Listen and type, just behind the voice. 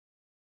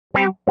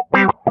Hello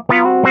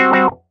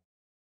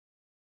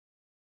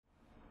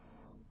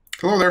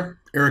there,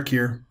 Eric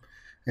here,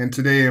 and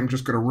today I'm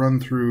just going to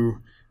run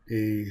through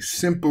a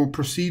simple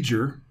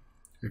procedure.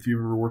 If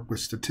you've ever worked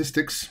with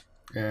statistics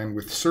and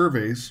with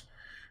surveys,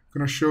 I'm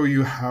going to show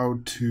you how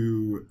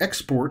to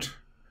export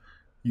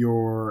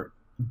your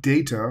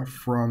data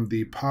from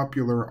the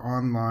popular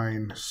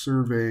online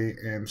survey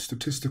and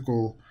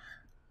statistical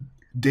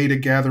data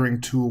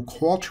gathering tool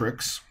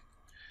Qualtrics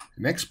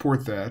and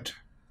export that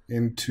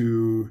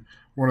into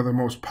one of the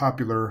most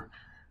popular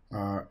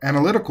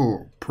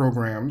analytical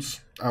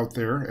programs out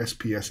there,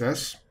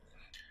 SPSS,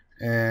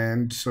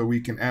 and so we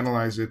can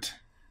analyze it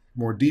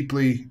more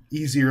deeply,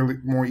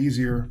 more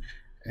easier,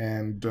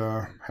 and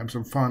have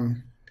some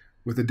fun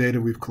with the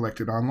data we've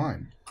collected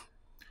online.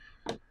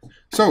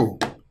 So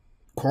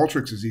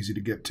Qualtrics is easy to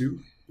get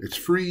to. It's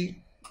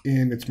free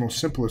in its most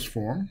simplest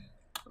form,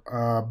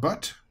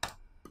 but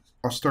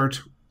I'll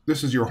start.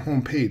 This is your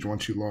home page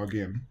once you log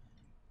in,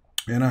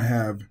 and I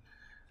have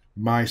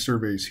my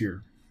surveys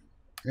here.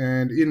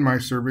 And in my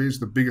surveys,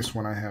 the biggest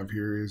one I have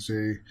here is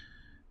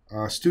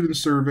a student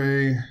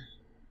survey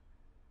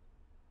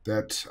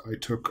that I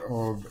took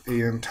of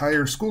an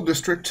entire school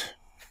district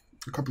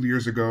a couple of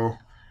years ago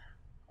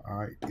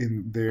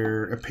in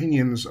their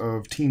opinions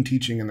of team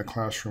teaching in the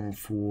classroom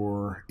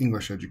for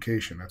English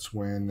education. That's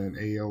when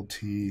an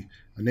ALT, a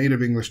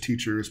native English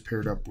teacher, is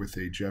paired up with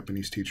a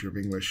Japanese teacher of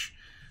English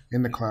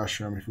in the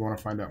classroom. If you want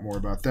to find out more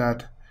about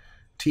that,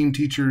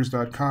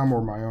 teamteachers.com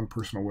or my own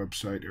personal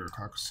website, Eric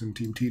Hawkinson,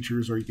 Team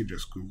Teachers, or you can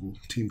just Google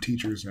Team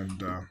Teachers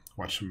and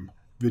watch some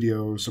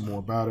videos, some more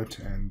about it.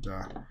 And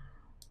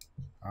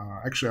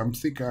actually, I'm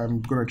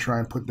going to try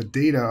and put the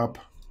data up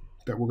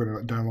that we're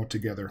going to download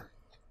together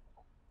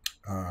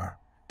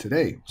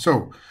today.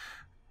 So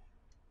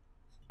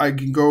I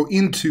can go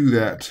into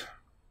that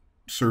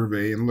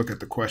survey and look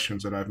at the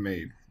questions that I've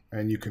made.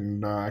 And you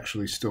can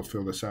actually still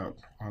fill this out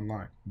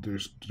online.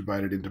 There's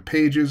divided into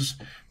pages.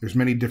 There's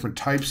many different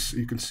types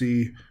you can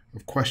see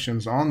of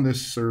questions on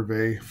this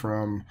survey,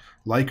 from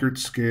Likert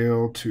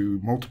scale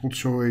to multiple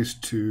choice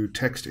to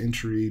text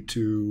entry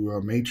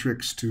to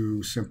matrix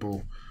to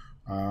simple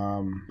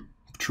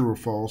true or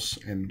false.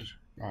 And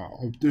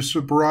there's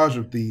a barrage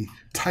of the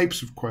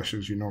types of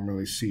questions you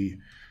normally see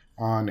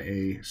on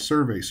a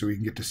survey, so we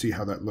can get to see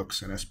how that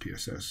looks in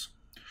SPSS.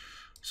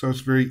 So it's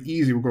very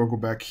easy. We're going to go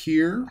back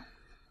here,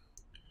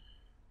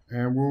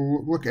 and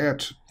we'll look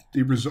at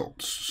the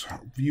results,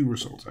 view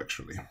results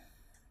actually.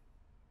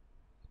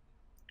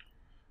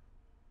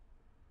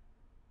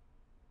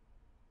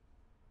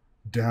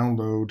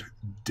 Download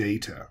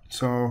data.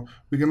 So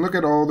we can look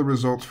at all the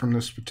results from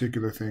this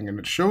particular thing, and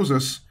it shows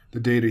us the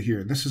data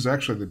here. This is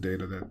actually the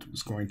data that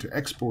is going to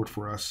export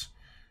for us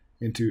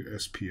into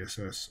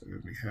SPSS.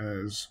 And it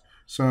has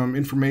some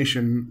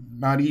information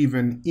not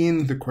even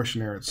in the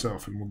questionnaire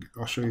itself, and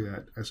I'll show you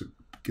that as it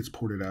gets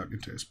ported out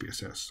into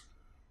SPSS.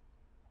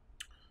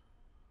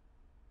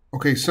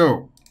 Okay,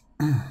 so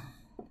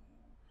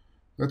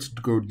let's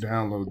go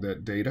download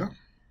that data.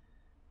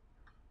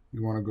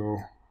 You want to go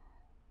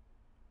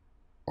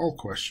all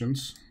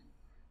questions.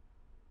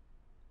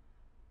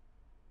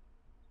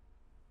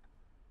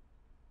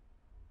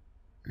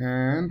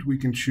 And we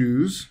can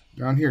choose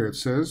down here. It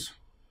says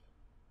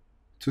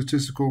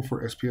statistical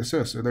for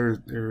SPSS. So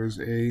there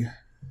is a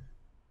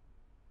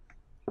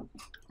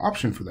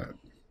option for that.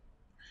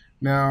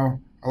 Now,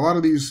 a lot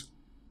of these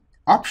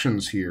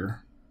options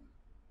here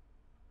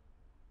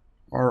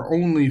are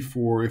only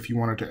for if you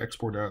wanted to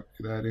export out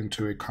that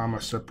into a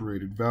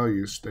comma-separated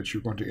values that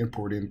you're going to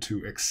import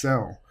into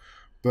Excel.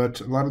 But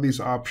a lot of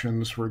these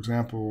options, for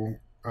example,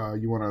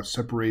 you want to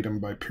separate them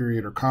by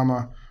period or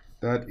comma,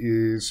 that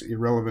is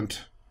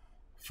irrelevant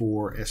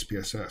for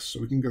SPSS.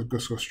 So we can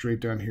just go straight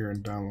down here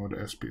and download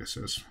a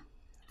SPSS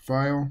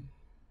file.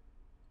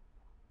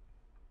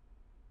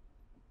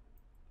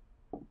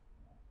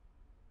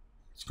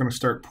 It's going to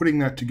start putting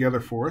that together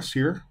for us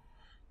here.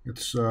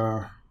 It's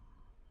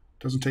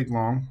doesn't take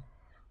long,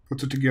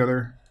 puts it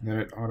together, and then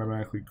it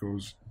automatically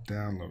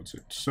downloads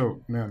it.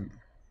 So then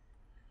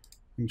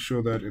you can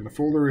show that in the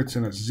folder. It's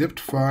in a zipped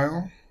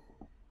file,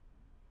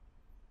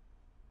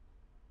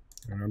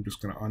 and I'm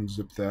just going to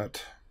unzip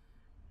that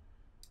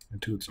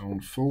into its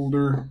own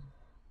folder.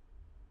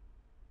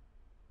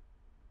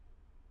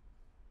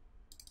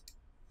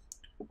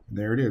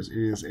 There it is. It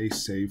is a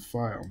save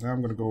file. Now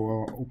I'm going to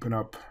go open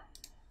up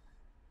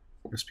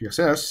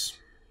SPSS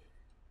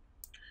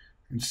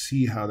and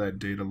see how that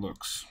data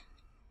looks.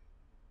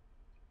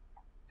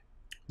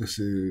 This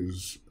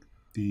is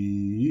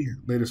the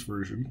latest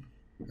version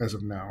as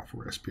of now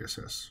for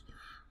SPSS.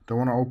 Don't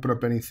want to open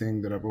up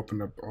anything that I've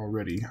opened up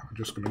already. I'm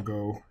just going to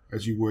go,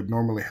 as you would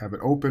normally have it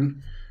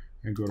open,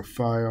 and go to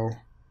File,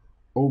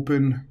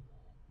 Open,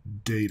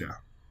 Data.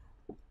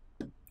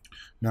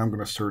 Now I'm going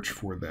to search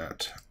for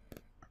that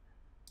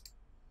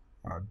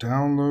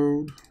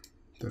download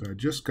that I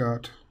just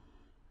got.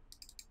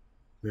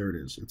 There it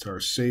is. It's our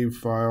save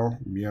file,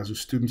 Miyazu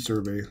Student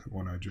Survey, the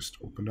one I just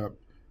opened up.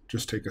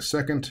 Just take a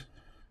second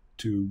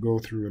to go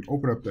through and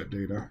open up that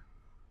data.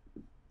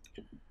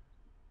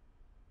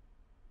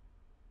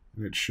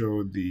 And it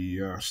showed the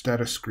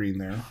status screen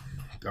there,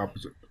 the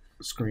opposite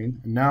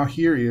screen. And now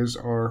here is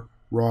our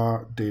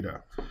raw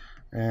data.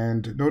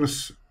 And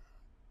notice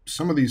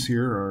some of these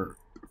here are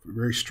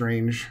very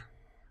strange.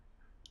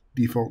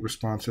 Default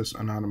responses,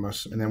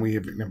 anonymous, and then we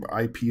have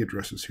IP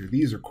addresses here.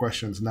 These are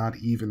questions not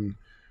even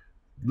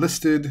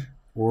listed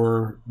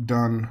or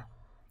done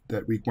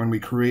that when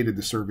we created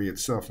the survey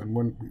itself. And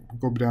when we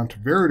go down to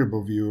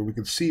variable view, we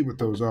can see what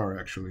those are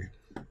actually.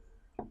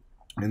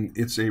 And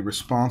it's a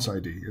response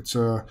ID. It's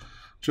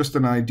just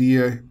an ID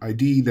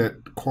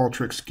that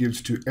Qualtrics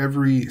gives to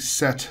every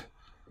set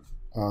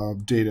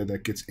of data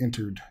that gets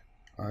entered.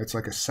 It's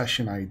like a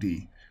session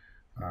ID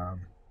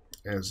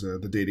as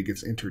the data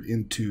gets entered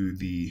into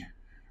the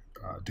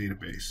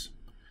database.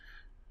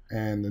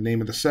 And the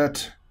name of the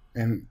set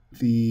and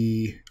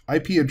the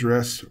IP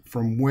address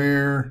from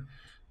where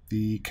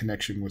the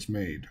connection was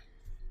made.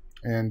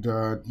 And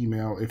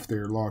email, if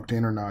they're logged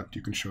in or not,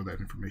 you can show that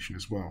information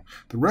as well.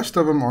 The rest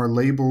of them are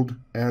labeled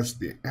as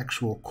the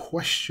actual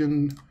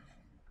question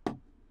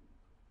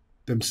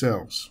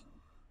themselves.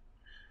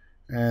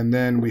 And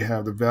then we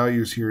have the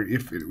values here.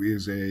 If it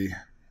is a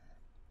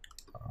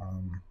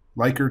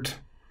Likert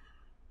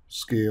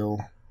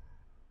scale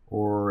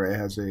or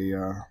as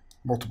a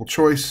multiple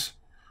choice,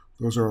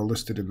 those are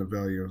listed in the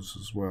values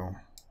as well.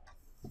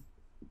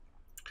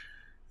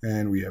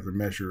 And we have the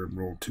measure and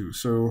roll too.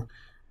 So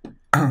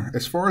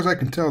as far as I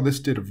can tell, this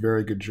did a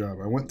very good job.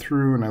 I went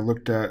through and I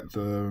looked at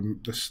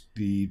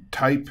the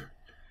type,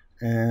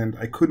 and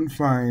I couldn't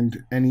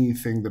find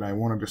anything that I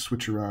wanted to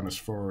switch around as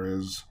far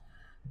as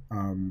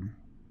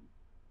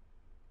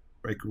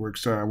like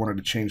I wanted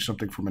to change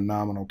something from a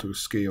nominal to a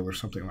scale or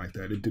something like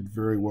that. It did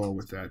very well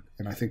with that,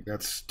 and I think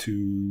that's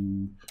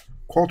to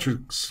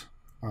Qualtrics'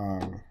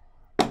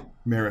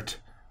 merit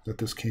that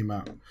this came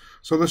out.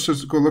 So let's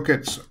just go look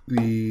at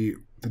the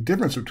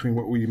difference between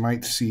what we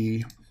might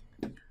see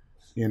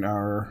in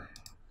our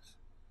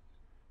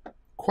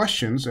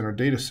questions in our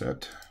data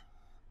set.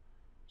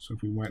 So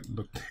if we went and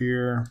looked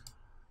here,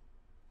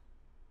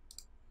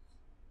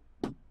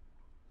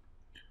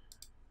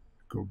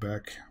 go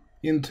back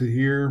into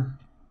here,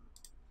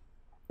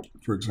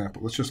 for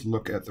example, let's just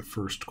look at the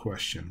first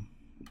question,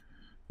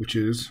 which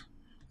is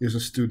a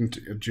student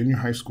a junior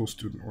high school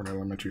student or an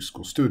elementary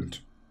school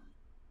student?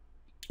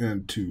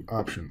 And two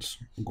options.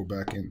 We'll go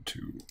back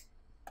into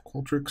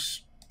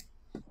Qualtrics.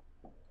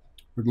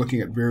 We're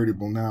looking at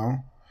variable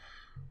now.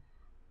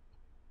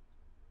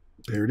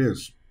 There it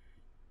is.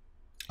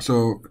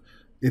 So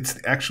it's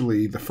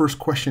actually the first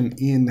question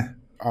in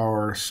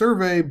our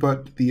survey,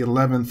 but the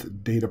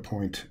 11th data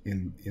point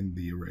in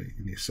the array,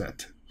 in the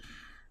set.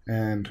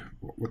 And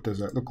what does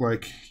that look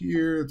like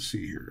here? Let's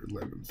see here,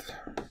 11th.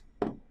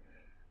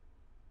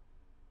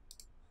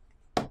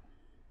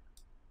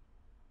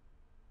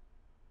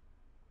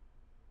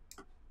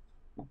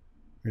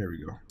 There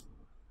we go.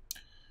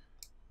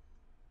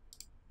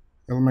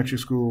 Elementary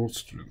school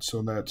students.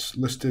 So that's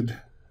listed,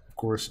 of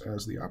course,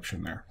 as the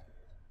option there.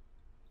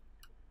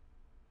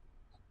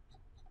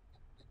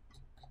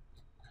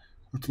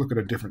 Let's look at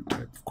a different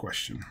type of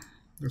question.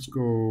 Let's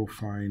go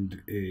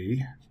find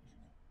a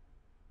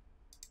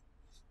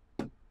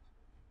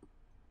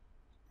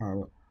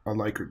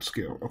Likert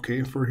scale.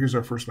 Okay, here's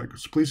our first Likert.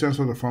 So please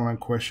answer the following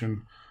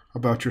question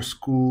about your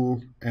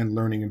school and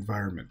learning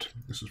environment.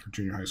 This is for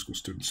junior high school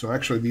students. So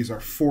actually these are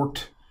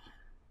forked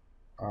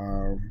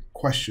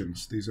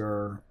questions. These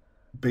are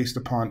based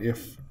upon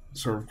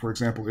so for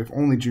example, if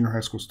only junior high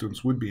school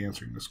students would be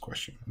answering this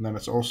question. And then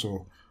it's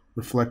also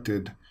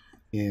reflected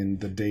in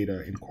the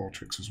data in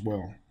Qualtrics as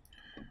well.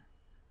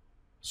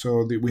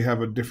 So we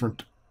have a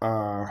different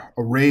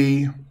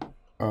array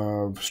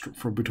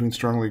between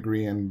strongly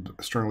agree and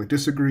strongly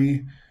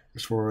disagree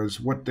as far as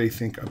what they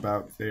think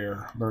about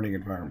their learning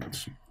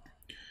environments.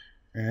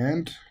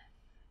 And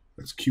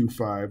that's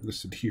Q5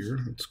 listed here.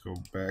 Let's go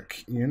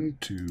back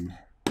into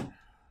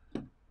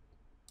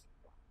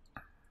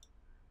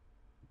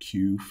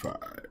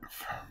Q5.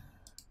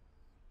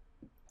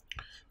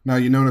 Now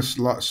you notice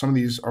some of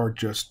these are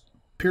just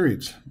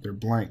periods. They're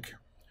blank.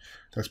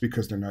 That's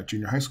because they're not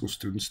junior high school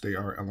students. They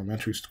are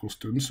elementary school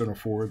students, so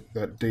therefore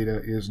that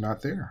data is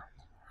not there.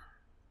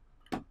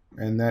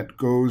 And that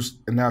goes,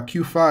 and now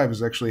Q5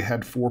 has actually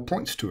had 4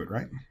 points to it,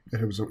 right?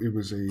 It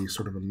was a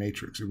sort of a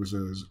matrix. It was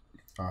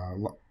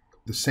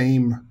the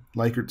same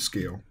Likert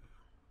scale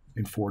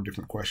in 4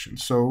 different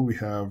questions. So we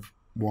have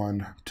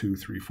 1, 2,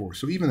 3, 4.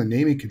 So even the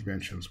naming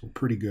conventions were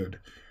pretty good,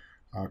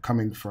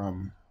 coming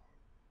from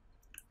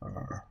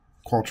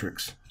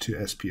Qualtrics to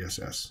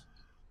SPSS.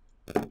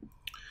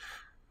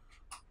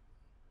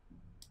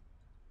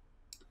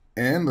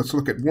 And let's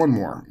look at one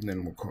more, and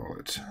then we'll call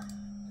it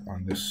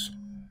on this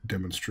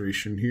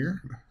demonstration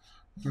here.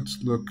 Let's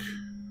look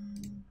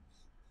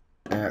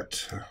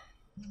at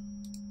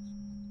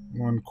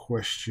one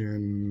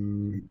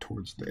question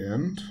towards the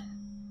end.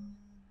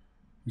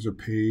 There's a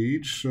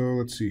page, so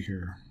let's see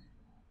here.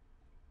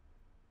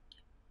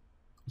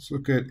 Let's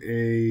look at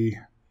a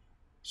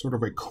sort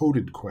of a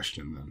coded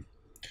question then.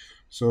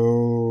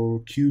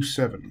 So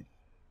Q7.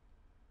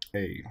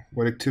 A.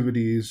 What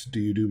activities do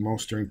you do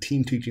most during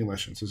team teaching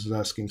lessons? This is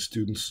asking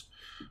students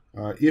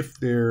if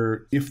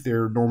their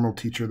normal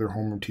teacher, their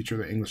homeroom teacher,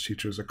 their English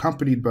teacher is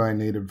accompanied by a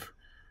native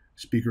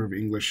speaker of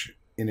English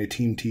in a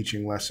team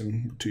teaching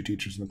lesson, 2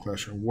 teachers in the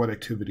classroom, what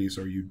activities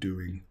are you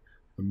doing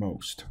the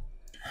most?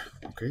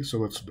 Okay, so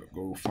let's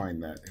go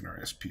find that in our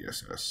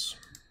SPSS.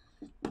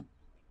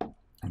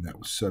 And that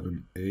was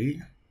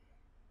 7A.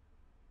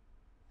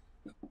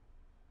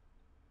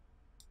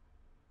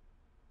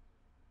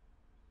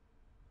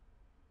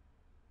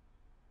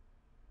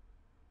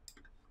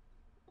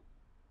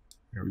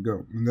 There we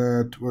go. And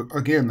that,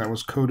 again, that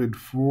was coded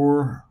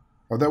for,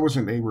 oh, that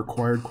wasn't a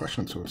required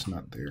question, so it's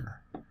not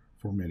there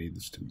for many of the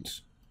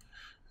students.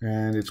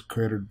 And it's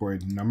created by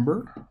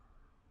number.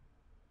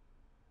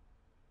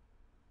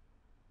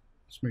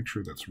 Let's make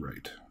sure that's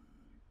right.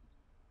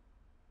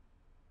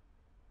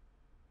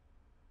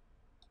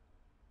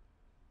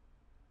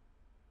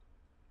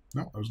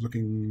 No, I was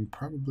looking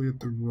probably at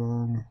the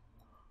wrong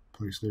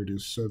place. There it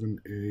is,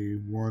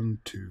 7A, 1,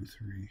 2,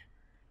 3.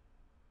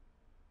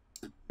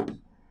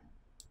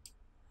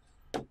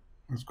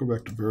 Let's go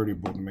back to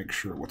variable to make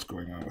sure what's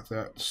going on with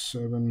that.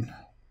 7.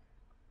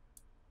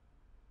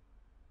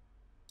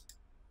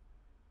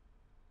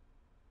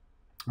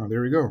 Oh,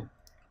 there we go.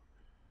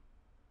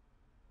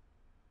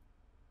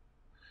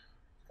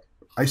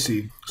 I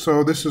see.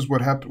 So this is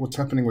what's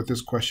happening with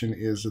this question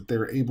is that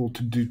they're able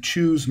to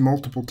choose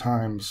multiple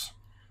times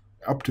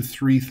up to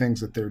 3 things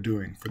that they're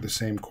doing for the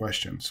same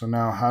question. So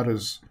now how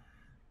does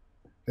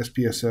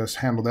SPSS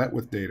handle that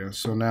with data?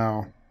 So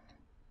now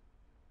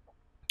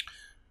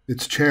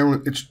it's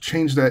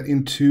changed that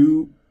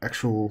into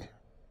actual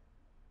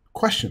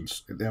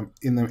questions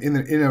in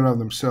and of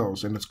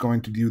themselves, and it's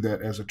going to do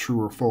that as a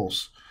true or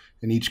false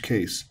in each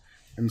case.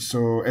 And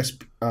so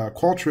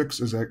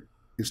Qualtrics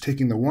is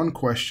taking the one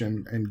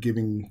question and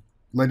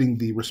letting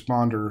the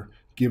responder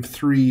give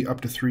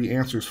up to 3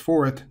 answers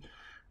for it,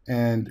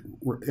 and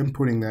we're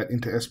inputting that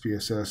into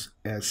SPSS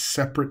as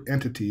separate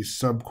entities,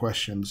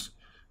 sub-questions,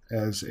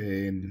 as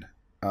an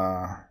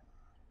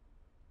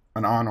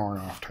on or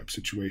an off type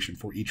situation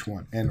for each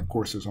one. And of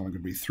course, there's only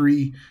going to be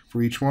 3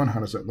 for each one. How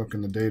does that look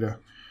in the data?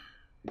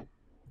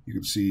 You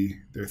can see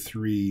there are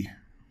 3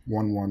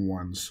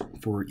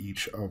 111s for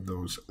each of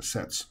those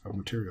sets of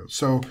materials.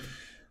 So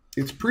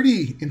it's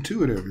pretty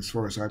intuitive as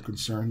far as I'm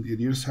concerned. You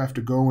just have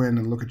to go in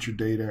and look at your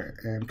data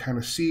and kind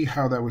of see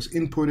how that was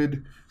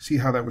inputted, see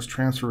how that was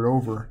transferred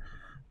over.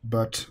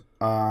 But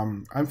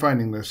I'm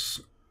finding this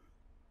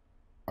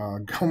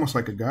almost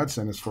like a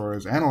godsend as far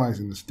as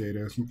analyzing this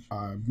data. It's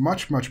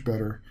much, much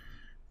better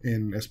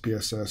in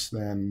SPSS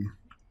than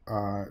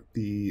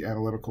the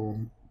analytical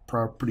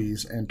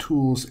properties and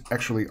tools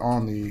actually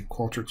on the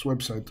Qualtrics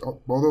website,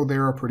 although they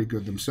are pretty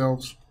good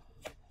themselves.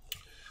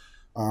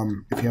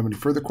 If you have any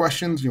further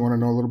questions, you want to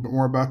know a little bit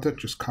more about that,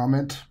 just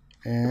comment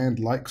and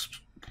like,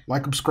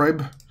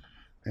 subscribe.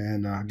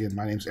 And again,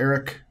 my name's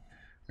Eric,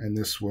 and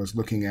this was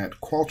looking at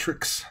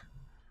Qualtrics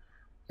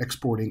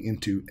exporting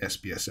into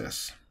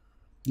SPSS.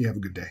 You have a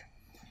good day.